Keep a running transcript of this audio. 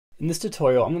In this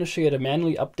tutorial, I'm going to show you how to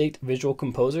manually update Visual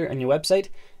Composer on your website.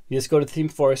 You just go to Theme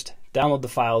Forest, download the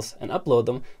files, and upload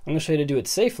them. I'm going to show you how to do it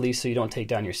safely so you don't take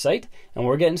down your site. And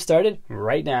we're getting started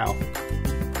right now.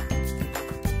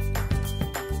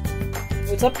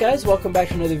 What's up, guys? Welcome back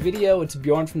to another video. It's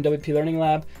Bjorn from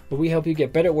WPLearningLab, where we help you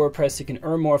get better at WordPress so you can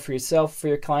earn more for yourself, for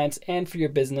your clients, and for your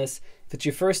business. If it's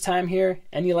your first time here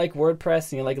and you like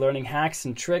WordPress and you like learning hacks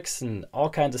and tricks and all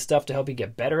kinds of stuff to help you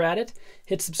get better at it,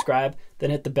 hit subscribe, then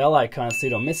hit the bell icon so you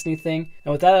don't miss anything.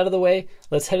 And with that out of the way,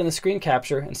 let's head in the screen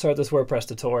capture and start this WordPress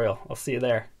tutorial. I'll see you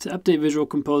there. To update Visual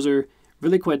Composer,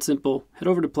 really quite simple. Head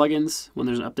over to Plugins when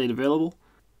there's an update available,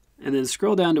 and then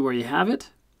scroll down to where you have it.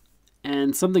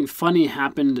 And something funny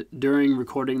happened during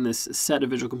recording this set of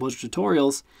Visual Composer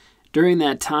tutorials. During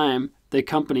that time, the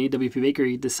company, WP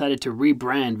Bakery, decided to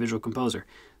rebrand Visual Composer.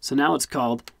 So now it's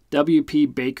called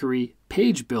WP Bakery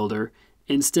Page Builder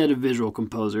instead of Visual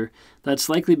Composer. That's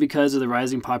likely because of the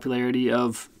rising popularity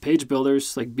of page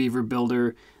builders like Beaver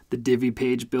Builder, the Divi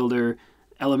Page Builder,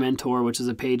 Elementor, which is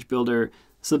a page builder.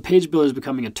 So the page builder is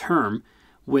becoming a term,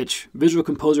 which Visual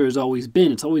Composer has always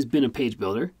been. It's always been a page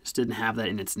builder, just didn't have that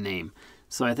in its name.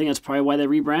 So I think that's probably why they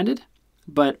rebranded.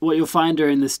 But what you'll find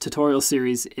during this tutorial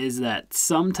series is that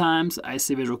sometimes I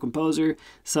say Visual Composer,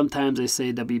 sometimes I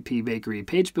say WP Bakery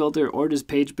Page Builder, or just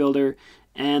Page Builder,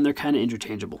 and they're kind of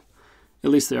interchangeable.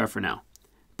 At least they are for now.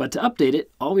 But to update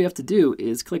it, all we have to do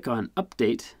is click on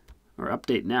Update, or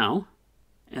Update Now,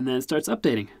 and then it starts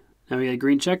updating. Now we got a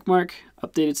green check mark,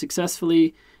 updated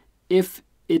successfully. If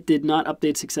it did not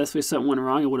update successfully, something went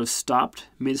wrong, it would have stopped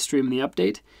midstream in the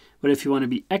update. But if you want to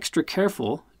be extra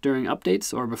careful during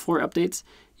updates or before updates,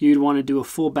 you'd want to do a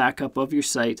full backup of your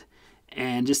site.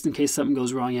 And just in case something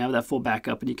goes wrong, you have that full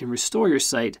backup and you can restore your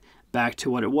site back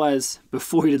to what it was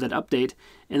before you did that update.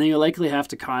 And then you'll likely have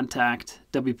to contact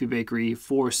WP Bakery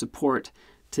for support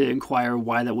to inquire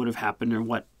why that would have happened or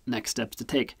what next steps to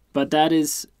take. But that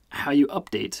is how you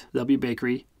update WP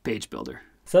Bakery Page Builder.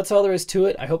 So that's all there is to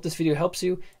it. I hope this video helps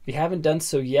you. If you haven't done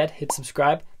so yet, hit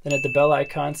subscribe, then hit the bell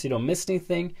icon so you don't miss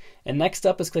anything. And next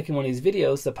up is clicking one of these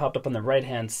videos that popped up on the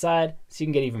right-hand side so you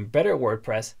can get even better at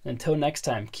WordPress. And until next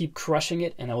time, keep crushing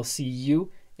it, and I will see you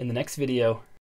in the next video.